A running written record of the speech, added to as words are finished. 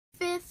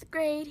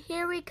grade,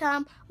 here we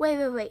come.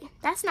 Wait,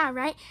 that's not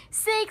right.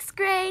 6th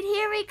grade,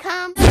 here we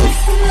come.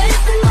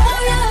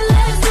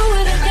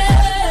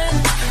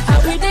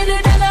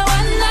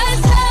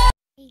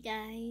 Hey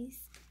guys,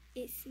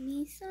 it's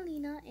me,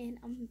 Selena, and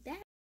I'm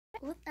back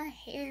with a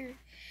hair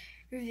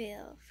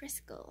reveal for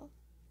school.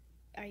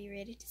 Are you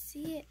ready to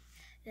see it?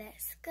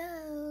 Let's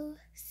go.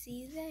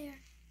 See you there.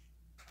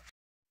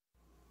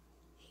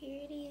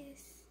 Here it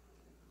is.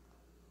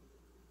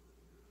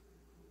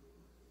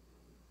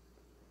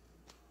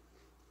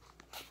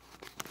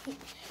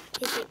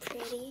 Is it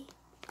pretty?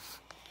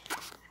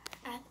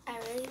 I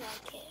really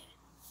like it.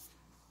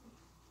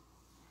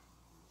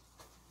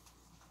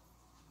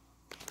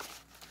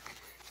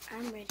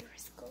 I'm ready for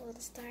school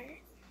to start.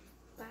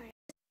 Bye.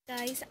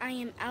 Guys, I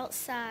am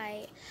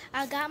outside.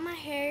 I got my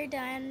hair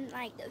done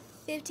like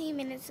 15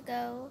 minutes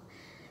ago.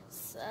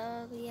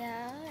 So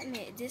yeah,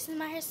 this is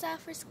my hairstyle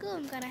for school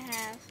I'm gonna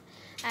have.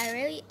 I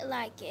really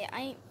like it.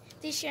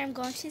 This year I'm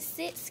going to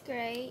 6th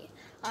grade.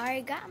 I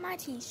already got my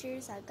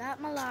teachers, I got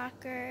my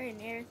locker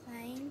and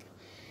everything.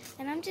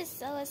 And I'm just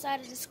so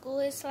excited to school.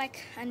 It's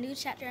like a new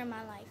chapter in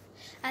my life.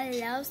 I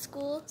love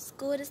school.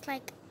 School is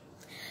like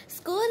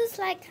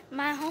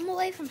my home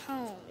away from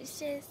home.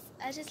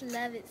 I just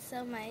love it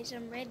so much.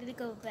 I'm ready to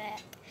go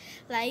back.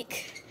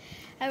 Like,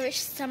 I wish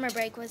summer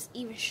break was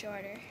even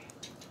shorter.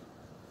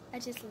 I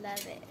just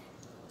love it.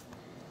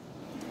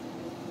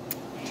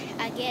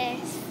 I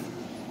guess.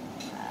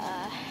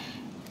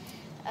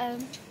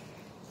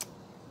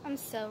 I'm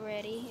so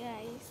ready,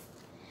 guys.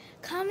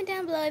 Comment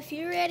down below if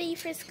you're ready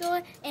for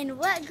school and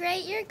what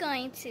grade you're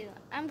going to.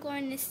 I'm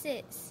going to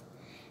 6th.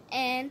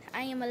 And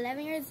I am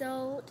 11 years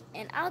old,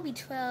 and I'll be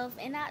 12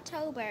 in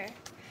October.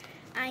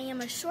 I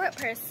am a short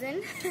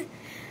person,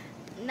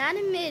 not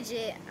a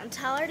midget. I'm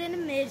taller than a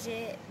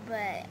midget,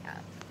 but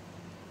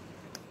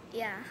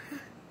yeah.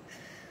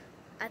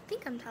 I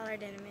think I'm taller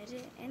than a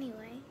midget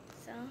anyway.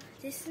 So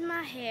this is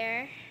my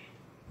hair.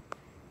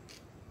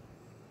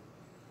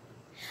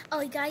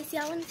 Oh, guys,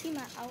 y'all want to see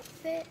my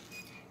outfit?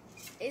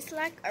 It's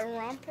like a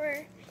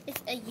romper.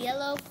 It's a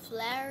yellow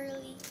flower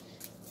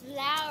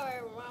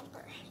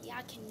romper.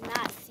 Y'all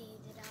cannot see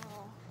it at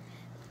all.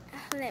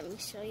 Let me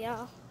show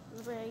y'all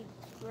right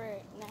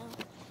now.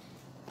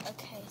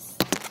 Okay. So.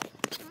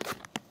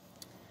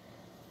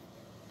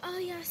 Oh,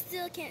 y'all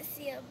still can't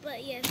see it,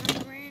 but yes,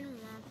 I'm wearing a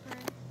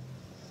romper.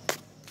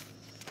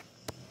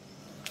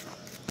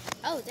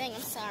 Oh, dang,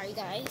 I'm sorry,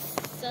 guys.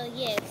 So,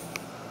 yes.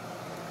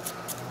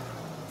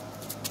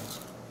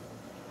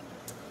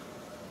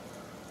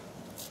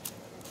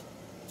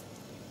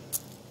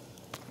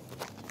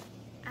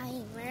 I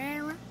am wearing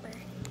a romper.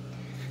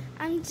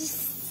 I'm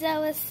just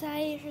so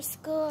excited for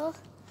school.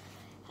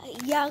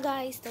 Y'all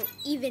guys don't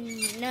even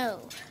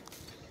know.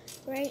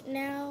 Right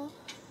now,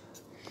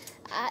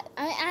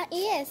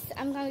 yes,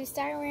 I'm going to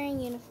start wearing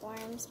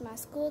uniforms. My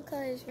school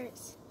colors are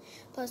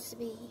supposed to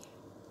be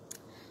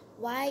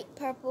white,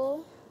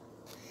 purple,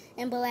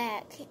 and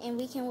black. And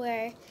we can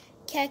wear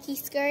khaki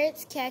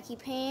skirts, khaki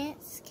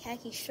pants,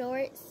 khaki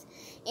shorts,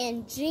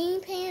 and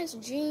jean pants,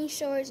 jean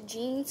shorts,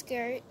 jean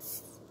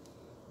skirts.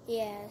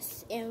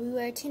 Yes, and we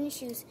wear tennis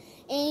shoes.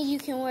 And you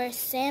can wear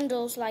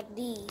sandals like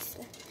these,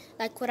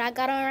 like what I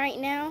got on right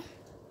now.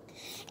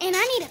 And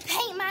I need to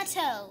paint my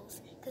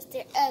toes, because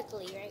they're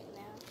ugly right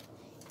now.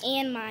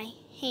 And my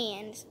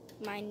hands,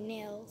 my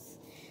nails,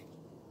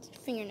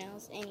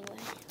 fingernails anyway.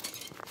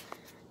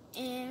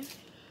 And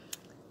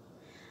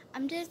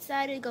I'm just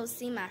excited to go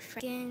see my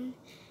friend.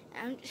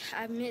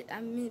 I've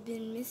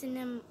been missing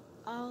them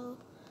all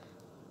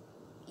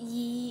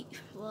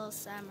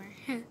summer.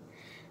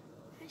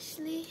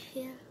 Actually,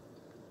 yeah.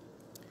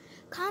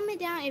 Comment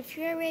down if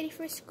you're ready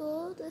for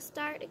school to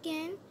start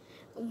again.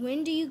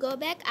 When do you go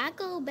back? I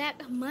go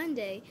back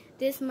Monday,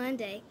 this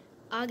Monday,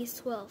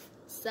 August 12th.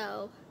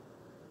 So,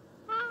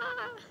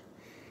 I'm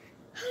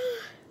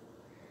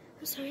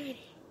so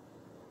ready.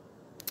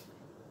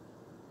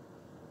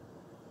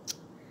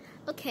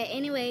 Okay,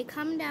 anyway,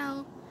 comment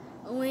down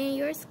when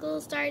your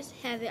school starts.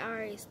 Have it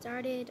already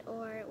started,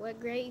 or what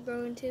grade you're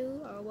going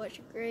to, or what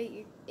grade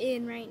you're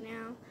in right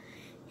now.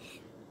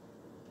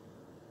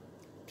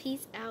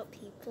 Peace out,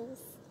 peoples.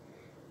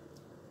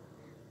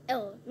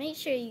 Oh, make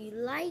sure you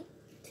like,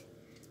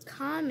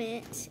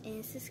 comment,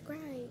 and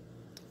subscribe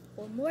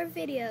for more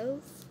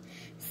videos.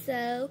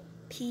 So,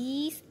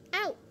 peace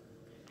out.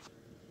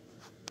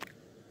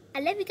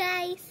 I love you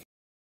guys.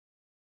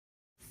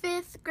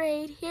 5th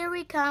grade, here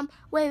we come.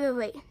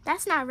 Wait,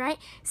 that's not right.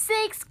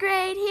 6th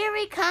grade, here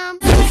we come.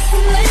 Let's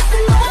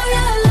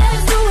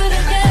do it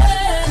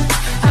again.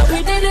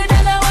 We did it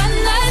in a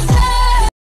one night stand.